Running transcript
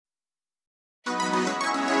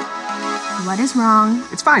What is wrong?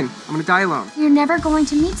 It's fine. I'm gonna die alone. You're never going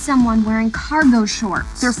to meet someone wearing cargo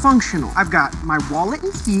shorts. They're functional. I've got my wallet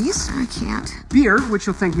and keys. I can't. Beer, which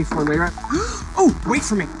you'll thank me for later. Oh, wait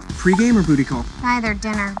for me. Pre-game or booty call? Neither.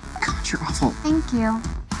 Dinner. God, you're awful. Thank you.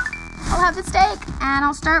 I'll have the steak, and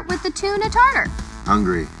I'll start with the tuna tartar.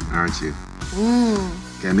 Hungry, aren't you?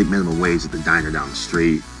 Gotta make minimum wage at the diner down the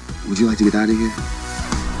street. Would you like to get out of here?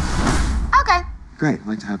 Okay. Great. I'd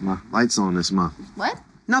like to have my lights on this month. What?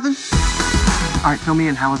 Nothing. All right, fill me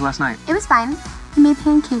in. How was last night? It was fine. I made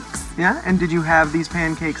pancakes. Yeah? And did you have these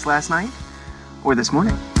pancakes last night? Or this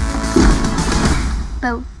morning?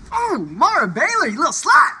 Both. Oh, Mara Baylor, you little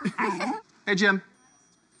slut! Hey, Jim.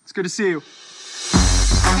 It's good to see you.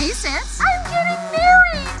 Hey, sis. I'm getting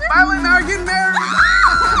married. Violet and I are getting married!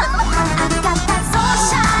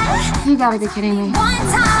 You gotta be kidding me.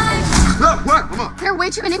 Look, what? Come on. There are way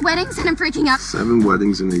too many weddings, and I'm freaking out. 7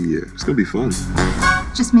 weddings in a year. It's gonna be fun.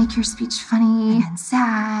 Just make your speech funny and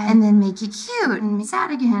sad, and then make it cute and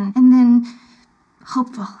sad again, and then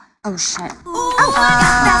hopeful. Oh, shit.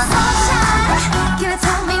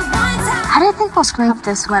 How do you think we'll screw up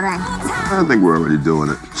this wedding? I think we're already doing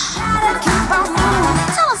it.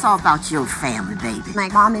 Tell us all about your family, baby. My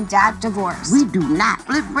mom and dad divorced. We do not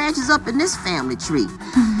split branches up in this family tree.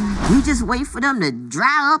 We just wait for them to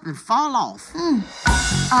dry up and fall off.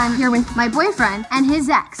 I'm here with my boyfriend and his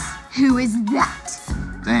ex. Who is that?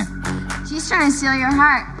 Damn. She's trying to steal your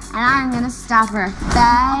heart, and I'm gonna stop her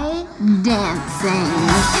by dancing.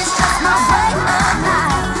 It's just my way, my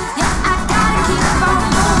life. Yeah, I gotta keep on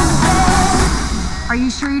moving. Are you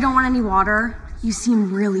sure you don't want any water? You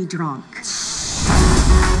seem really drunk.